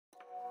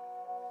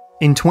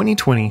In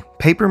 2020,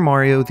 Paper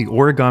Mario: The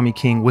Origami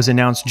King was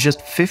announced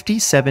just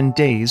 57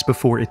 days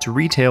before its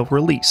retail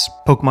release.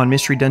 Pokemon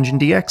Mystery Dungeon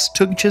DX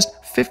took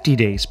just 50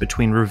 days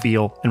between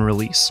reveal and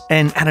release.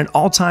 And at an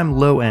all-time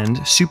low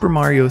end, Super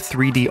Mario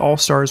 3D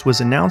All-Stars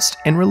was announced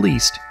and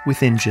released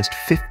within just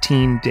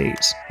 15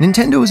 days.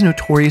 Nintendo is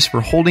notorious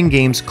for holding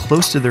games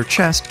close to their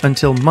chest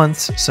until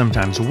months,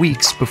 sometimes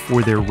weeks,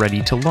 before they're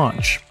ready to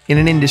launch. In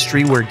an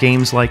industry where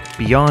games like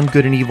Beyond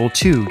Good and Evil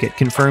 2 get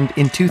confirmed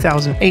in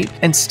 2008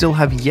 and still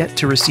have yet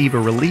to receive a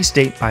release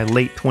date by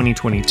late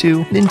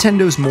 2022,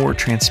 Nintendo's more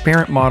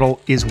transparent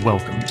model is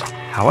welcomed.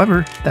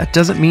 However, that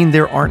doesn't mean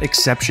there aren't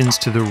exceptions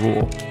to the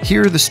rule.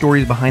 Here are the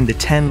stories behind the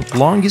 10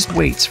 longest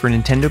waits for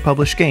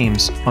Nintendo-published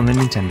games on the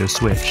Nintendo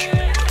Switch.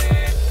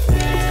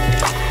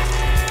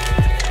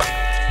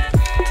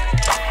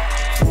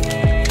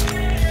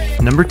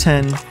 Number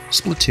 10,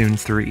 Splatoon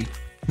 3.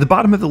 The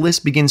bottom of the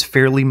list begins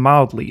fairly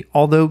mildly,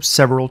 although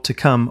several to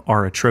come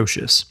are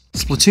atrocious.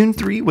 Splatoon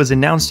 3 was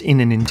announced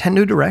in a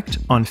Nintendo Direct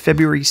on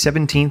February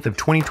 17th of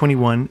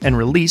 2021 and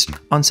released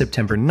on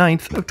September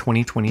 9th of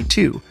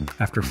 2022,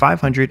 after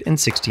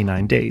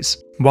 569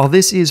 days. While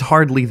this is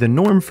hardly the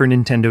norm for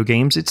Nintendo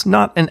games, it's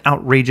not an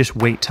outrageous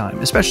wait time,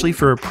 especially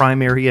for a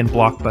primary and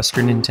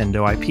blockbuster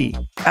Nintendo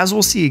IP. As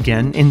we'll see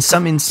again, in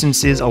some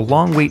instances a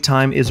long wait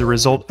time is a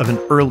result of an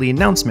early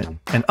announcement,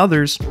 and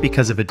others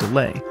because of a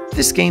delay.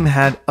 This game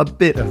had a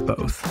bit of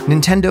both.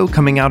 Nintendo,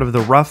 coming out of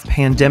the rough,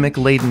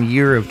 pandemic-laden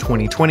year of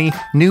 2020,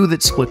 knew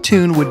that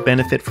Splatoon would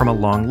benefit from a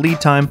long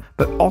lead time,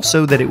 but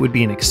also that it would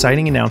be an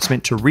exciting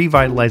announcement to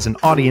revitalize an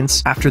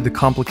audience after the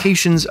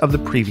complications of the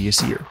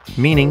previous year,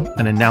 meaning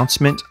an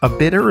announcement a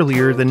bit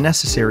earlier than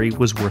necessary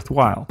was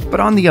worthwhile. But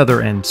on the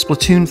other end,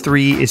 Splatoon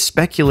 3 is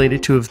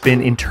speculated to have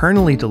been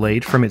internally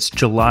delayed from its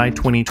July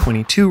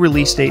 2022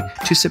 release date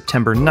to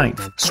September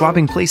 9th,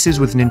 swapping places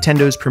with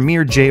Nintendo's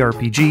premier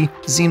JRPG,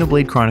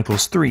 Xenoblade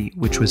Chronicles 3,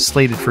 which was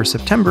slated for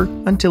September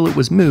until it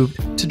was moved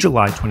to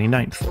July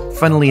 29th.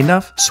 Funnily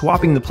enough,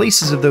 swapping the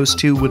places of those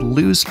two would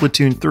lose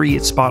Splatoon 3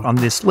 its spot on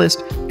this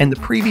list, and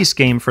the previous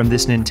game from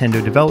this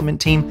Nintendo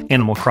development team,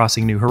 Animal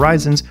Crossing New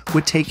Horizons,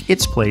 would take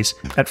its place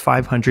at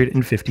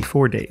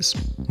 554 days.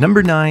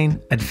 Number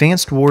 9,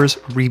 Advanced Wars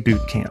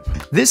Reboot Camp.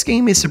 This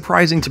game is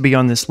surprising to be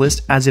on this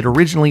list as it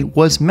originally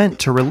was meant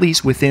to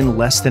release within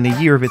less than a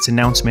year of its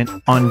announcement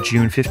on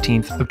June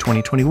 15th of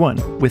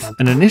 2021, with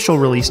an initial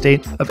release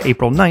date of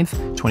April 9th,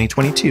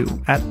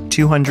 2022, at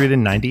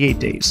 298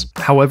 days.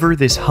 However,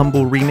 this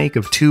humble remake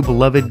of two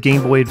beloved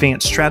Game Boy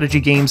Advance strategy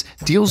games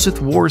deals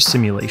with war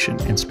simulation,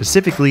 and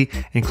specifically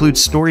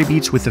includes story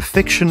beats with a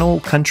fictional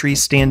country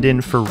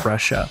stand-in for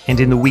Russia. And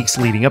in the weeks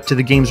leading up to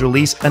the game's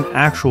release, an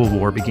actual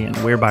war began,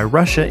 whereby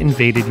Russia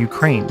invaded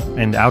Ukraine,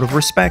 and out of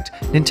respect,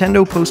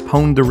 Nintendo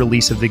postponed the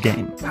release of the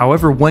game.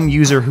 However, one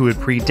user who had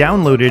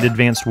pre-downloaded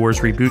Advanced Wars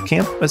Reboot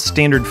Camp, a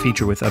standard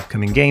feature with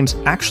upcoming games,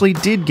 actually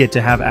did get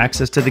to have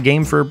access to the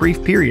game for a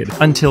brief period,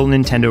 until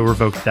Nintendo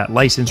revoked that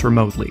license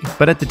remotely.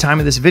 But at the time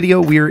of this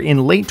video, we are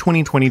in late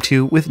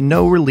 2022 with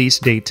no release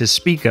date to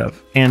speak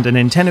of, and a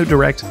Nintendo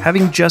Direct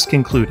having just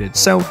concluded,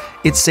 so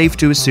it's safe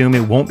to assume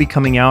it won't be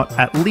coming out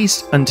at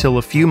least until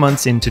a few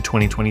months into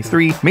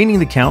 2023, meaning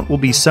the count will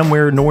be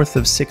somewhere north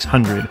of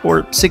 600,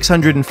 or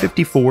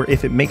 654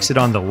 if it makes it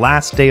on the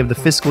last day of the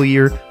fiscal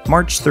year,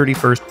 March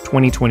 31st,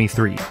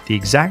 2023, the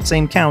exact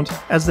same count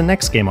as the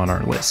next game on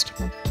our list.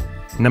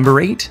 Number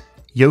 8,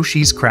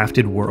 Yoshi's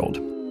Crafted World.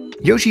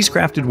 Yoshi's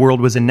Crafted World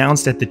was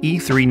announced at the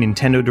E3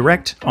 Nintendo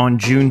Direct on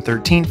June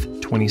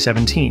 13th,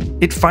 2017.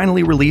 It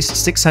finally released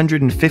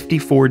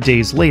 654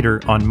 days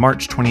later on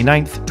March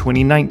 29th,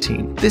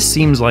 2019. This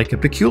seems like a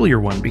peculiar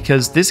one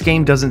because this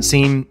game doesn't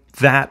seem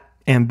that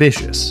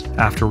ambitious.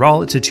 After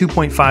all, it's a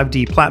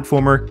 2.5D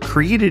platformer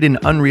created in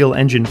Unreal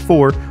Engine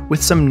 4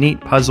 with some neat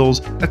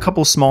puzzles, a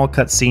couple small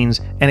cutscenes,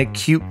 and a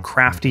cute,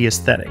 crafty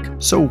aesthetic.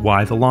 So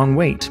why the long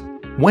wait?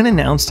 When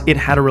announced, it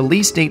had a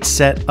release date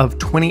set of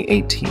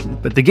 2018,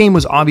 but the game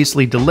was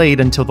obviously delayed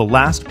until the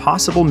last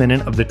possible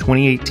minute of the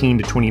 2018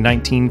 to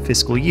 2019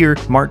 fiscal year,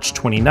 March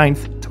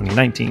 29th,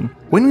 2019.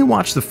 When we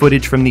watch the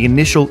footage from the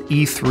initial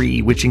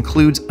E3, which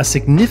includes a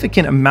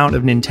significant amount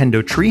of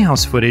Nintendo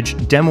Treehouse footage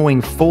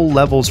demoing full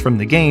levels from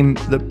the game,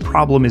 the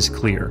problem is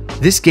clear.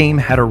 This game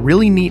had a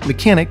really neat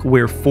mechanic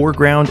where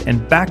foreground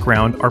and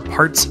background are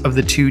parts of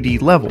the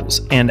 2D levels,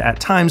 and at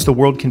times the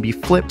world can be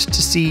flipped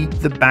to see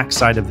the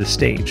backside of the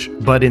stage.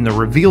 But in the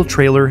reveal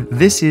trailer,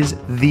 this is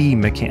the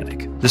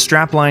mechanic. The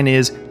strapline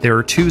is, there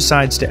are two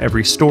sides to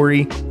every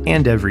story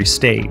and every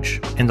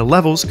stage, and the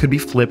levels could be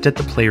flipped at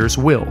the player's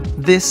will.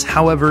 This,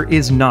 however,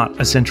 is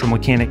not a central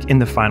mechanic in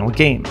the final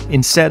game,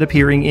 instead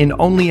appearing in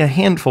only a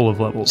handful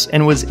of levels,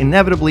 and was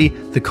inevitably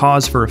the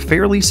cause for a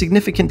fairly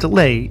significant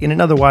delay in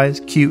an otherwise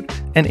cute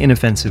and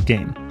inoffensive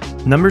game.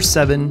 Number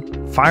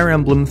 7, Fire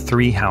Emblem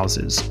Three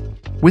Houses.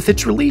 With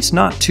its release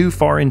not too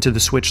far into the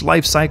Switch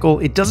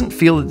lifecycle, it doesn't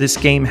feel that this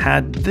game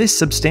had this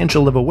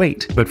substantial of a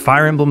wait, but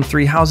Fire Emblem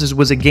Three Houses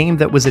was a game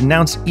that was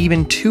announced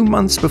even 2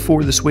 months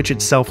before the Switch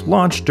itself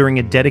launched during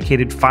a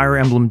dedicated Fire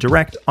Emblem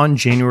Direct on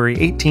January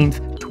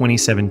 18th,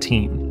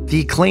 2017.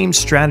 The acclaimed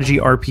strategy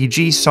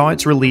RPG saw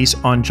its release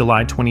on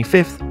July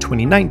 25th,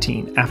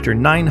 2019, after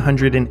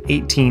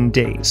 918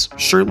 days.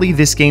 Surely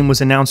this game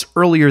was announced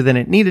earlier than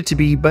it needed to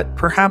be, but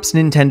perhaps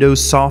Nintendo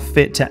saw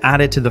fit to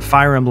add it to the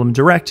Fire Emblem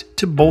Direct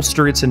to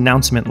bolster its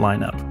announcement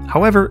lineup.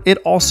 However, it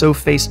also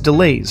faced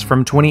delays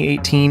from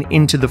 2018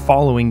 into the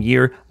following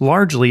year,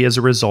 largely as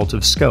a result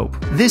of scope.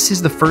 This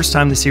is the first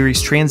time the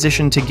series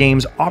transitioned to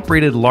games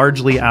operated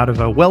largely out of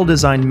a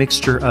well-designed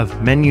mixture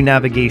of menu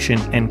navigation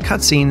and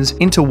cutscenes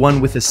into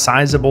one with a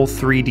sizable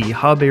 3D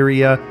hub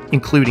area,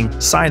 including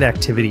side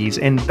activities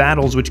and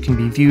battles which can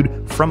be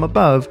viewed from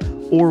above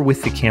or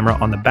with the camera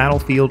on the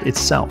battlefield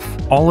itself.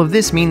 All of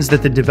this means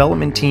that the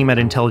development team at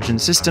Intelligent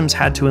Systems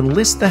had to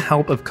enlist the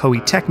help of Koei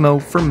Tecmo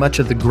for much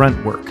of the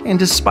grunt work, and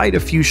despite a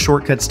few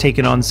shortcuts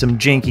taken on some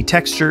janky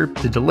texture,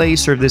 the delay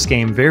served this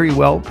game very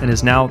well and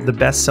is now the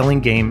best-selling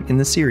game in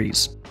the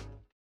series.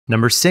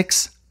 Number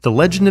 6. The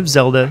Legend of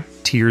Zelda: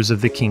 Tears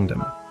of the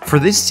Kingdom. For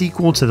this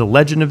sequel to The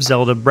Legend of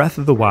Zelda: Breath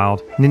of the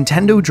Wild,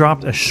 Nintendo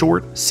dropped a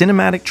short,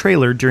 cinematic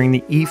trailer during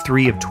the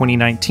E3 of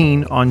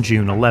 2019 on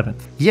June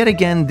 11th. Yet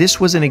again, this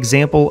was an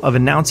example of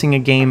announcing a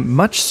game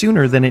much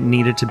sooner than it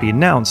needed to be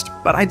announced,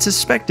 but I'd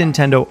suspect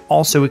Nintendo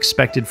also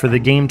expected for the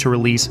game to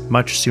release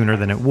much sooner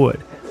than it would,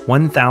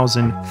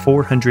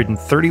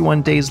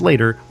 1,431 days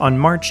later on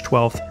March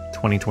 12th,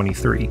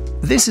 2023.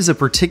 This is a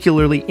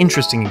particularly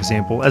interesting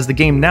example as the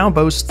game now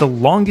boasts the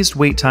longest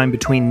wait time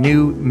between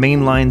new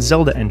mainline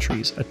Zelda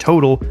entries, a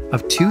total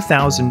of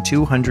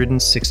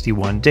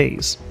 2,261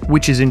 days.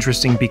 Which is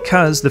interesting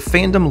because the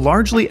fandom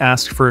largely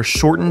asked for a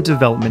shortened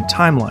development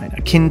timeline,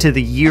 akin to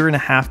the year and a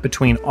half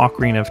between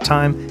Ocarina of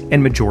Time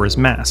and Majora's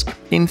Mask.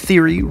 In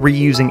theory,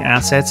 reusing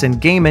assets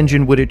and game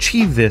engine would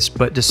achieve this,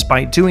 but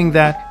despite doing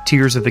that,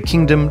 Tears of the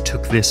Kingdom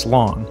took this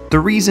long. The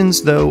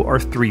reasons, though, are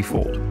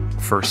threefold.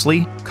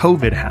 Firstly,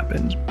 COVID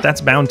happened.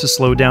 That's bound to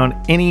slow down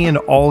any and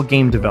all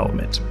game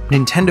development.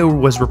 Nintendo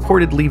was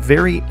reportedly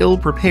very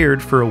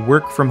ill-prepared for a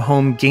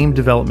work-from-home game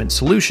development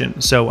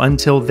solution, so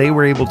until they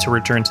were able to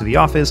return to the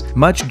office,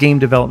 much game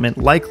development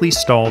likely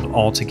stalled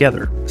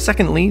altogether.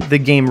 Secondly, the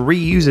game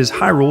reuses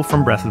Hyrule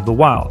from Breath of the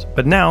Wild,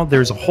 but now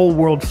there's a whole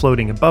world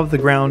floating above the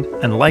ground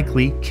and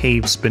likely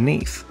caves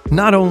beneath.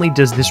 Not only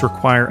does this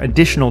require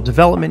additional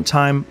development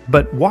time,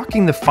 but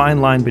walking the fine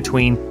line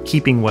between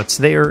keeping what's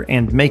there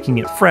and making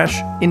it fresh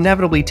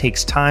inevitably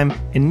takes time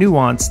and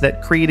nuance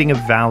that creating a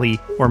valley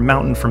or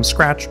mountain from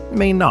scratch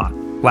may not.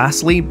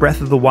 Lastly, Breath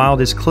of the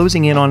Wild is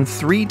closing in on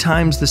 3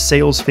 times the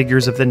sales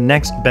figures of the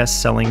next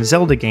best-selling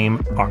Zelda game,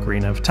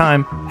 Ocarina of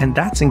Time, and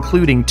that's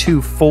including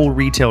 2 full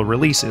retail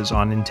releases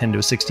on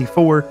Nintendo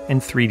 64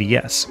 and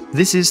 3DS.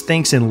 This is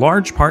thanks in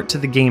large part to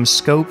the game's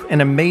scope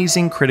and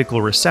amazing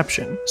critical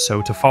reception,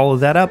 so to follow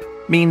that up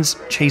means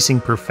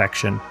chasing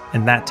perfection,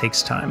 and that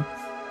takes time.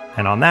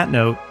 And on that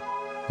note,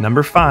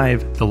 Number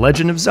 5, The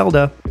Legend of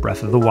Zelda: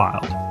 Breath of the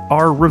Wild.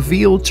 Our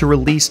revealed to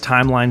release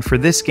timeline for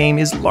this game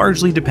is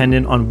largely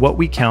dependent on what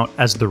we count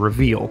as the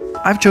reveal.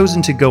 I've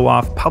chosen to go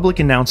off public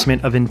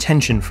announcement of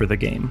intention for the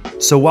game.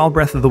 So while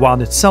Breath of the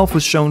Wild itself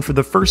was shown for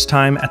the first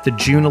time at the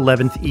June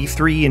 11th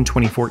E3 in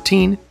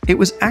 2014, it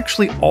was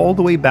actually all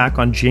the way back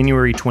on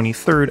January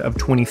 23rd of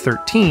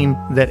 2013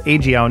 that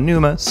Eiji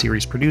Aonuma,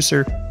 series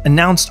producer,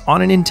 announced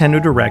on a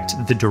Nintendo Direct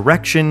the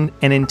direction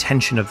and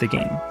intention of the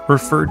game,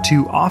 referred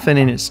to often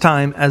in its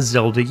time as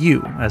Zelda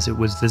U, as it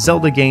was the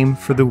Zelda game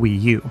for the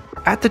Wii U.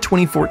 At the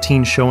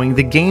 2014 showing,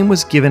 the game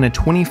was given a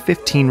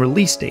 2015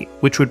 release date,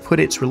 which would put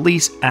its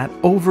release at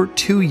over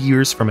 2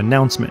 years from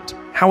announcement.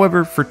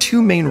 However, for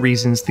 2 main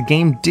reasons, the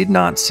game did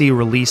not see a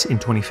release in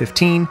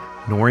 2015,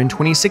 nor in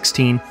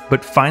 2016,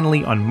 but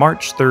finally on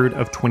March 3rd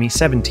of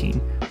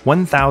 2017,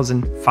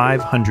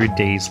 1,500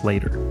 days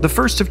later. The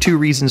first of 2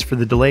 reasons for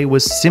the delay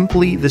was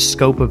simply the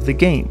scope of the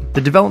game. The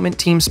development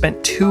team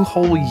spent 2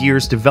 whole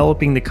years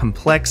developing the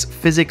complex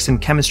physics and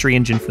chemistry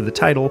engine for the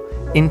title,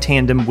 in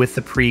tandem with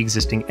the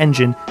pre-existing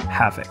engine,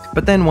 Havoc.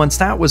 But then once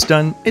that was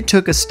done, it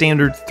took a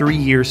standard 3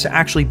 years to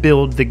actually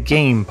build the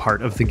game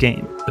part of the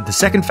game. But the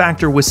second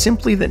factor was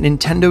simply that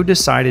Nintendo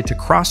decided to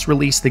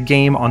cross-release the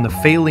game on the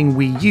failing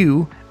Wii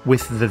U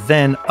with the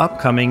then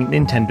upcoming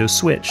Nintendo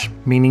Switch,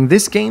 meaning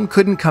this game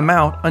couldn't come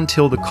out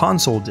until the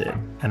console did,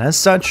 and as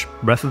such,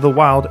 Breath of the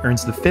Wild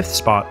earns the 5th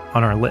spot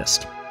on our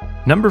list.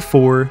 Number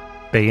 4,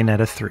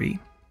 Bayonetta 3.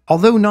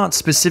 Although not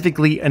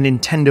specifically a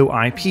Nintendo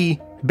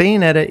IP,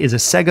 Bayonetta is a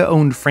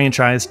Sega-owned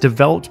franchise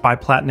developed by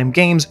Platinum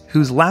Games,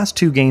 whose last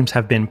 2 games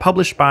have been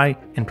published by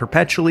and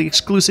perpetually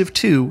exclusive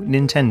to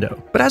Nintendo.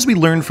 But as we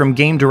learned from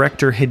game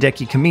director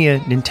Hideki Kamiya,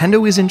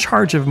 Nintendo is in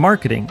charge of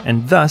marketing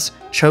and thus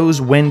chose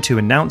when to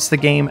announce the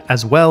game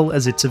as well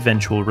as its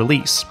eventual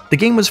release. The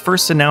game was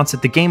first announced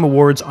at the Game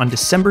Awards on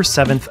December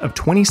 7th of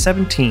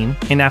 2017,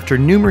 and after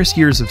numerous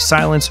years of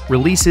silence,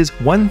 releases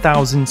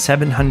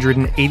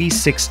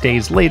 1,786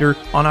 days later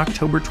on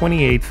October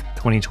 28th,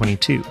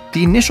 2022.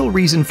 The initial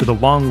reason for the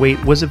long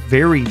wait was a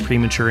very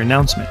premature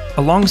announcement.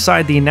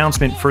 Alongside the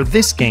announcement for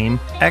this game,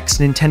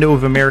 ex-Nintendo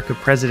of America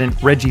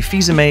president Reggie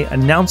Fils-Aimé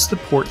announced the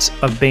ports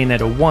of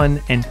Bayonetta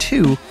 1 and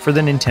 2 for the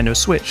Nintendo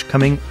Switch,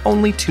 coming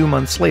only 2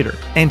 months later.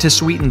 And to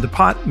sweeten the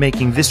pot,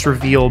 making this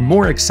reveal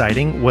more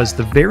exciting, was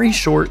the very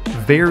short,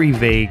 very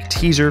vague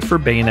teaser for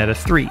Bayonetta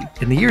 3.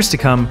 In the years to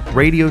come,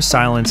 radio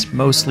silence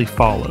mostly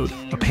followed.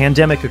 A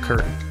pandemic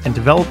occurred, and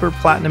developer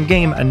Platinum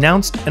Game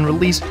announced and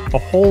released a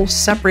whole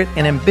separate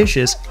and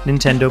ambitious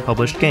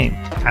Nintendo-published game,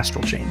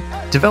 Astral Chain.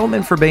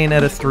 Development for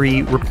Bayonetta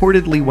 3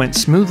 reportedly went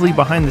smoothly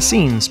behind the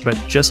scenes, but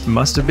just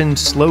must have been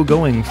slow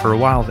going for a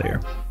while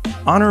there.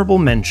 Honorable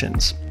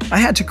mentions. I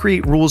had to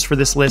create rules for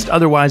this list,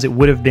 otherwise it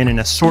would have been an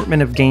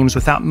assortment of games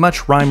without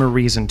much rhyme or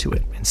reason to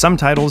it, and some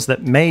titles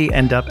that may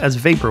end up as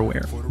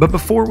vaporware. But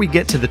before we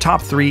get to the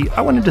top 3,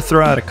 I wanted to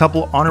throw out a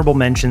couple honorable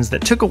mentions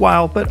that took a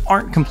while but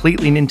aren't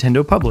completely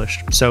Nintendo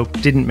published, so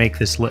didn't make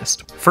this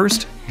list.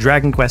 First,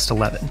 Dragon Quest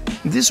XI.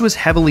 This was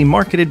heavily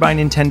marketed by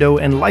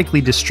Nintendo and likely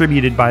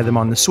distributed by them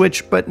on the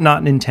Switch, but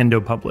not Nintendo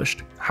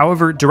published.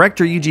 However,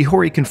 director Yuji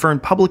Horii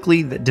confirmed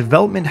publicly that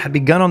development had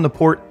begun on the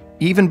port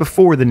even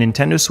before the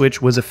Nintendo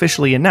Switch was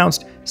officially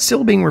announced,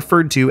 still being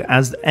referred to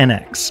as the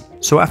NX.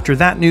 So after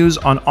that news,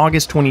 on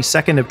August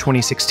 22nd of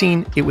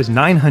 2016, it was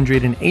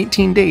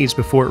 918 days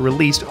before it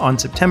released on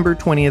September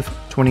 20th,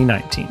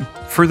 2019.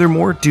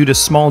 Furthermore, due to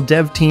small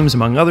dev teams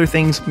among other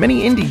things,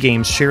 many indie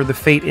games share the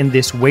fate in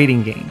this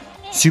waiting game.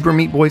 Super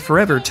Meat Boy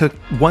Forever took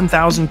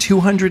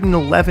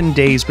 1,211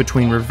 days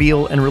between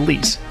reveal and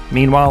release.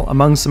 Meanwhile,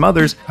 among some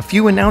others, a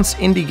few announced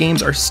indie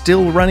games are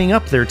still running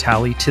up their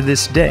tally to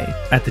this day.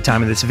 At the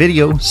time of this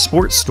video,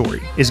 Sports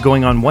Story is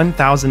going on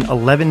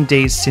 1,011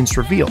 days since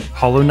reveal.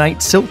 Hollow Knight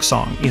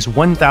Silksong is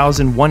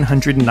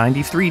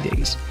 1,193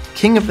 days.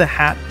 King of the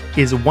Hat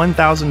is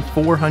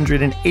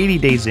 1,480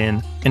 days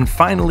in, and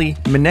finally,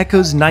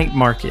 Mineko's Night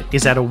Market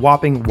is at a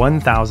whopping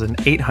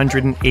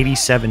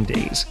 1,887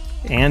 days.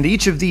 And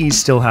each of these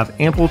still have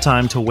ample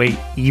time to wait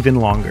even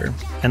longer.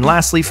 And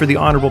lastly, for the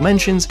honorable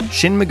mentions,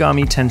 Shin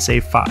Megami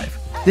Tensei 5.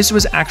 This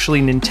was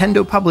actually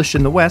Nintendo published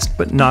in the West,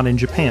 but not in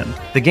Japan.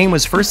 The game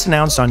was first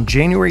announced on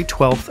January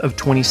 12th of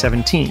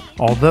 2017,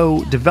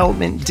 although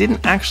development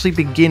didn't actually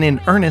begin in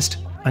earnest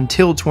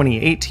until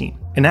 2018.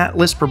 And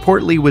Atlus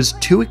purportedly was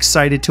too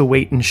excited to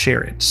wait and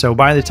share it, so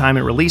by the time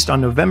it released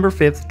on November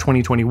 5th,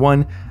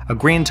 2021, a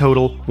grand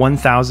total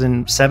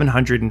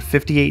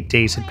 1,758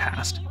 days had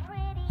passed.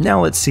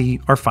 Now let's see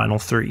our final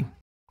 3.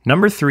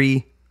 Number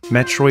 3,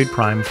 Metroid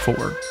Prime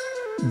 4.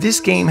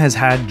 This game has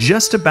had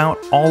just about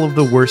all of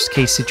the worst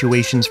case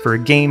situations for a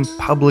game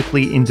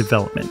publicly in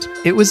development.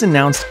 It was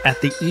announced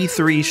at the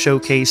E3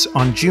 showcase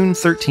on June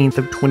 13th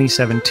of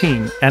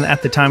 2017, and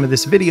at the time of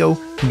this video,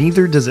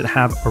 neither does it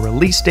have a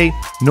release date,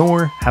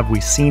 nor have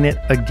we seen it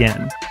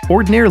again.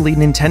 Ordinarily,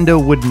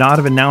 Nintendo would not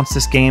have announced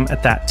this game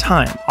at that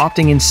time,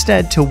 opting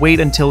instead to wait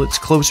until it's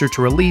closer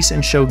to release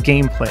and show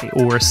gameplay,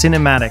 or a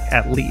cinematic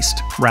at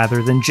least,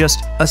 rather than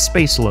just a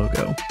space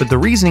logo. But the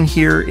reasoning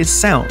here is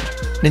sound.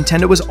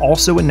 Nintendo was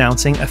also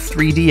announcing a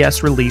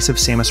 3DS release of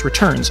Samus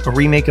Returns, a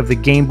remake of the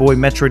Game Boy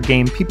Metroid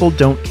game people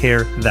don't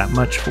care that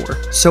much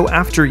for. So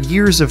after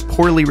years of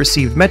poorly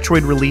received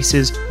Metroid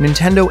releases,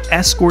 Nintendo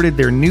escorted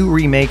their new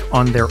remake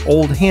on their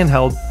old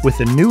handheld with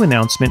a new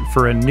announcement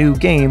for a new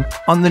game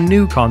on the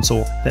new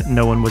console that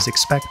no one was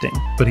expecting.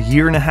 But a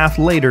year and a half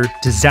later,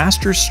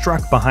 disaster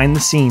struck behind the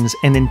scenes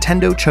and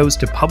Nintendo chose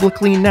to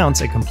publicly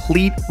announce a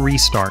complete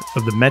restart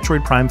of the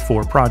Metroid Prime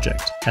 4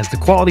 project, as the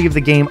quality of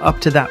the game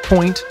up to that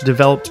point,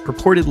 developed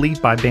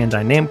purportedly by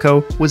Bandai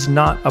Namco, was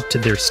not up to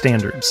their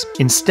standards.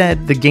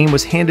 Instead, the game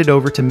was handed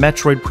over to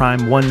Metroid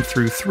Prime 1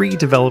 through 3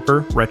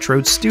 developer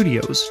Retro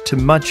Studios, to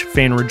much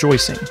fan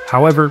rejoicing.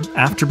 However,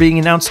 after being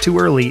announced too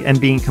early and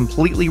being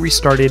completely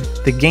restarted,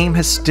 the game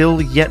has still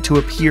yet to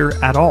appear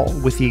at all,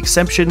 with the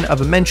exception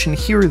of a mention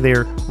here or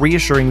there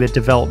reassuring that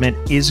development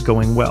is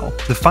going well.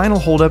 The final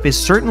holdup is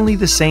certainly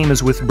the same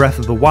as with Breath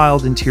of the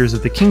Wild and Tears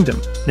of the Kingdom.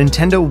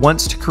 Nintendo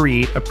wants to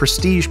create a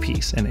prestige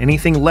piece, and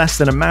anything less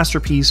than a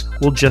masterpiece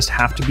will just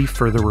have to be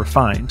further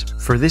refined.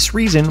 For this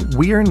reason,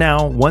 we are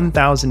now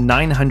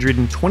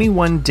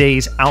 1,921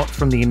 days out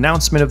from the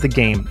announcement of the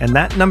game, and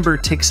that number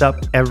ticks up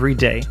every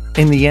day.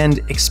 In the end,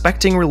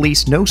 expecting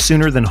release no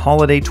sooner than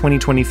holiday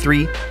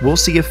 2023, we'll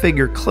see a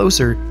figure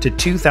closer to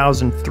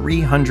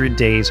 2,300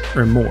 days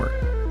or more.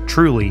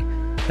 Truly,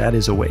 that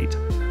is a wait.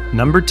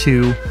 Number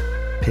 2,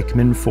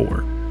 Pikmin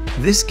 4.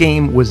 This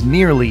game was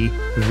nearly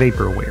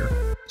vaporware.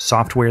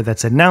 Software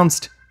that's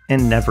announced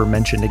and never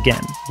mentioned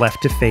again,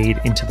 left to fade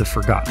into the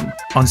forgotten.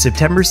 On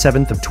September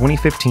 7th of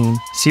 2015,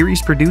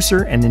 series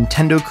producer and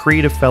Nintendo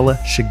creative fella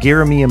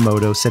Shigeru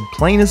Miyamoto said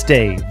plain as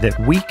day that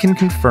we can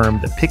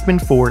confirm that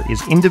Pikmin 4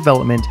 is in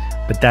development,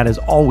 but that is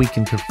all we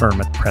can confirm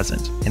at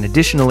present. And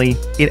additionally,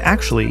 it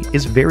actually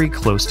is very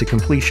close to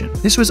completion.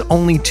 This was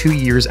only 2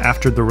 years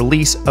after the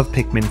release of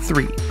Pikmin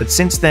 3, but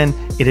since then,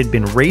 it had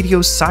been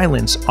radio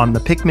silence on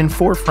the Pikmin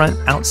 4 front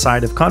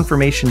outside of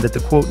confirmation that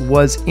the quote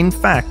was, in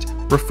fact,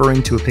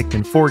 referring to a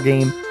Pikmin 4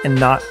 game, and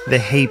not the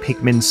Hey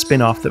Pikmin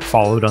spin-off that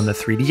followed on the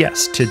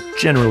 3DS to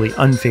generally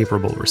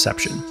unfavorable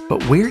reception.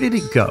 But where did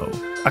it go?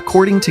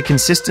 According to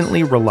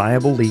consistently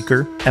reliable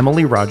leaker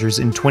Emily Rogers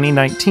in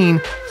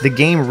 2019, the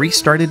game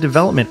restarted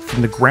development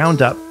from the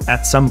ground up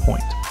at some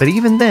point. But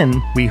even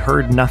then, we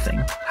heard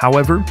nothing.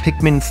 However,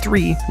 Pikmin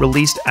 3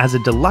 released as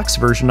a deluxe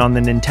version on the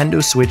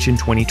Nintendo Switch in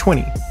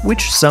 2020,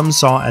 which some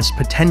saw as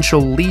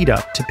potential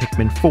lead-up to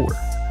Pikmin 4.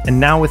 And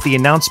now with the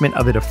announcement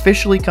of it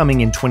officially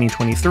coming in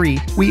 2023,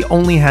 we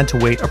only had to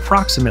wait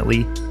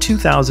approximately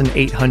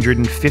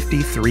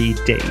 2,853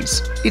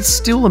 days. It's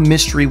still a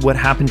mystery what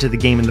happened to the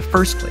game in the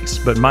first place,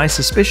 but my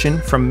suspicion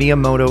from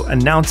Miyamoto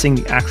announcing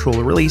the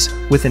actual release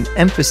with an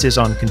emphasis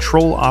on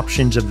control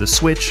options of the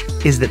Switch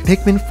is that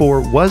Pikmin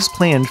 4 was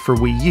planned for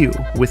Wii U,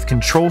 with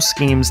control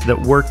schemes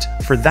that worked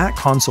for that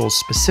console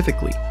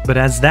specifically. But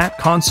as that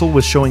console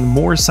was showing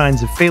more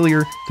signs of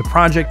failure, the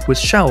project was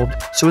shelved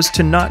so as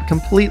to not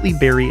completely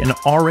bury an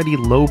already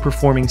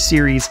low-performing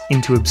series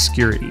into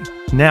obscurity.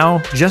 Now,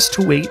 just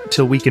to wait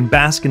till we can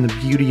bask in the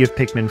beauty of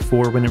Pikmin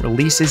 4 when it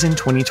releases in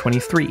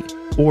 2023,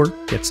 or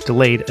gets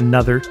delayed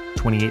another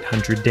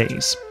 2,800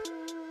 days.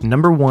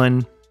 Number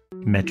 1.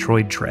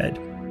 Metroid Dread.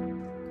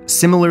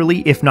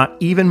 Similarly, if not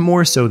even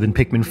more so than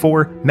Pikmin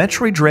 4,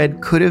 Metroid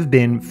Dread could have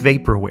been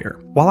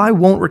vaporware. While I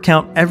won't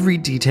recount every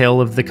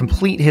detail of the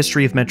complete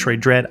history of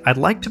Metroid Dread, I'd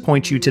like to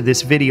point you to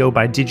this video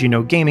by Did You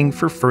Know Gaming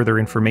for further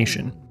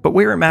information. But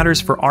where it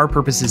matters for our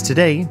purposes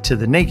today, to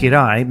the naked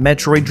eye,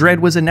 Metroid Dread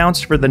was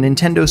announced for the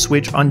Nintendo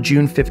Switch on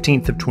June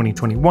 15th of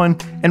 2021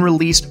 and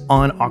released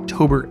on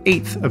October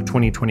 8th of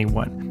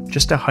 2021,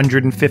 just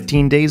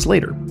 115 days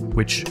later,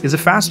 which is a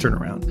fast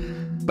turnaround.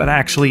 But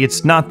actually,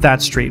 it's not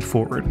that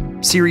straightforward.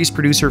 Series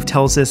producer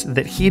tells us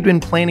that he had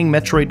been planning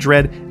Metroid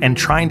Dread and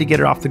trying to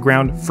get it off the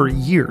ground for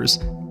years,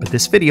 but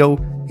this video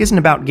isn't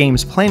about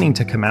games planning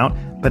to come out,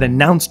 but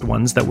announced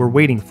ones that we're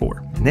waiting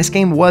for. And this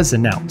game was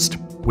announced,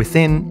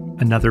 within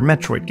another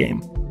Metroid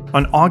game.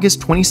 On August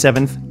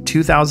 27th,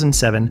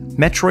 2007,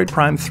 Metroid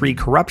Prime 3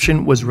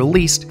 Corruption was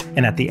released,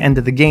 and at the end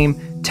of the game,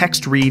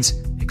 text reads,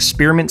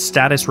 "Experiment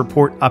Status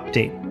Report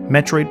Update.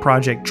 Metroid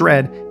Project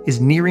Dread is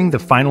nearing the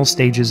final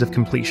stages of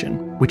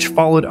completion," which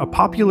followed a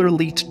popular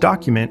leaked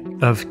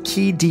document of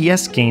key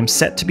DS games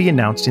set to be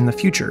announced in the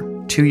future,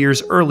 2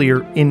 years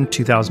earlier in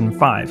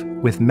 2005,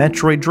 with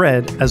Metroid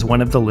Dread as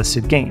one of the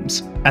listed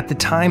games. At the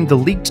time, the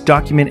leaked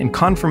document and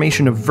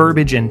confirmation of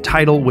verbiage and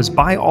title was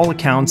by all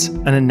accounts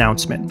an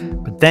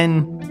announcement, but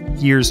then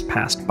years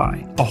passed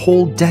by. A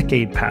whole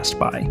decade passed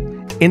by.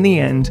 In the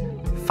end,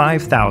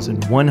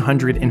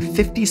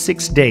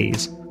 5,156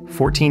 days,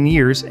 14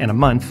 years and a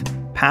month,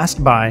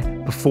 passed by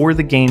before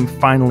the game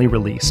finally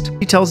released.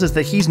 He tells us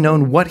that he's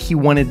known what he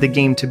wanted the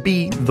game to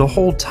be the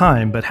whole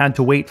time, but had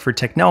to wait for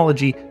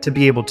technology to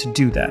be able to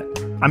do that.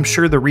 I'm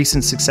sure the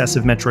recent success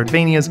of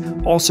Metroidvanias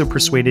also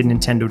persuaded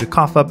Nintendo to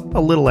cough up a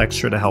little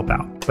extra to help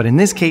out. But in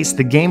this case,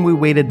 the game we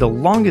waited the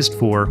longest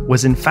for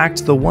was in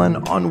fact the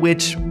one on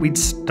which we'd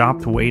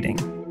stopped waiting.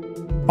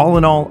 All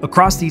in all,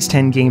 across these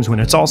 10 games, when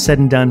it's all said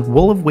and done,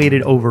 we'll have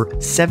waited over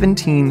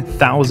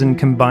 17,000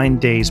 combined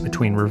days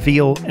between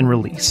reveal and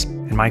release.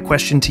 And my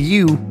question to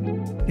you,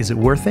 is it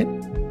worth it?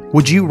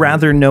 Would you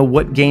rather know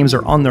what games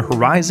are on the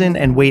horizon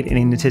and wait in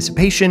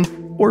anticipation,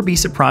 or be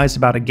surprised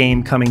about a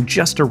game coming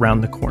just around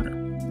the corner?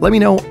 Let me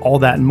know all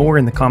that and more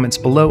in the comments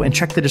below, and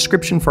check the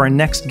description for our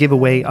next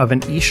giveaway of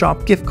an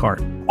eShop gift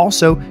card.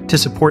 Also, to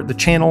support the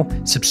channel,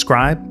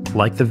 subscribe,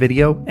 like the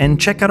video, and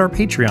check out our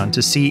Patreon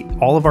to see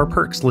all of our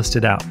perks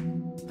listed out.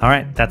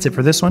 Alright, that's it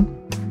for this one.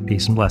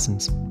 Peace and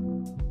blessings.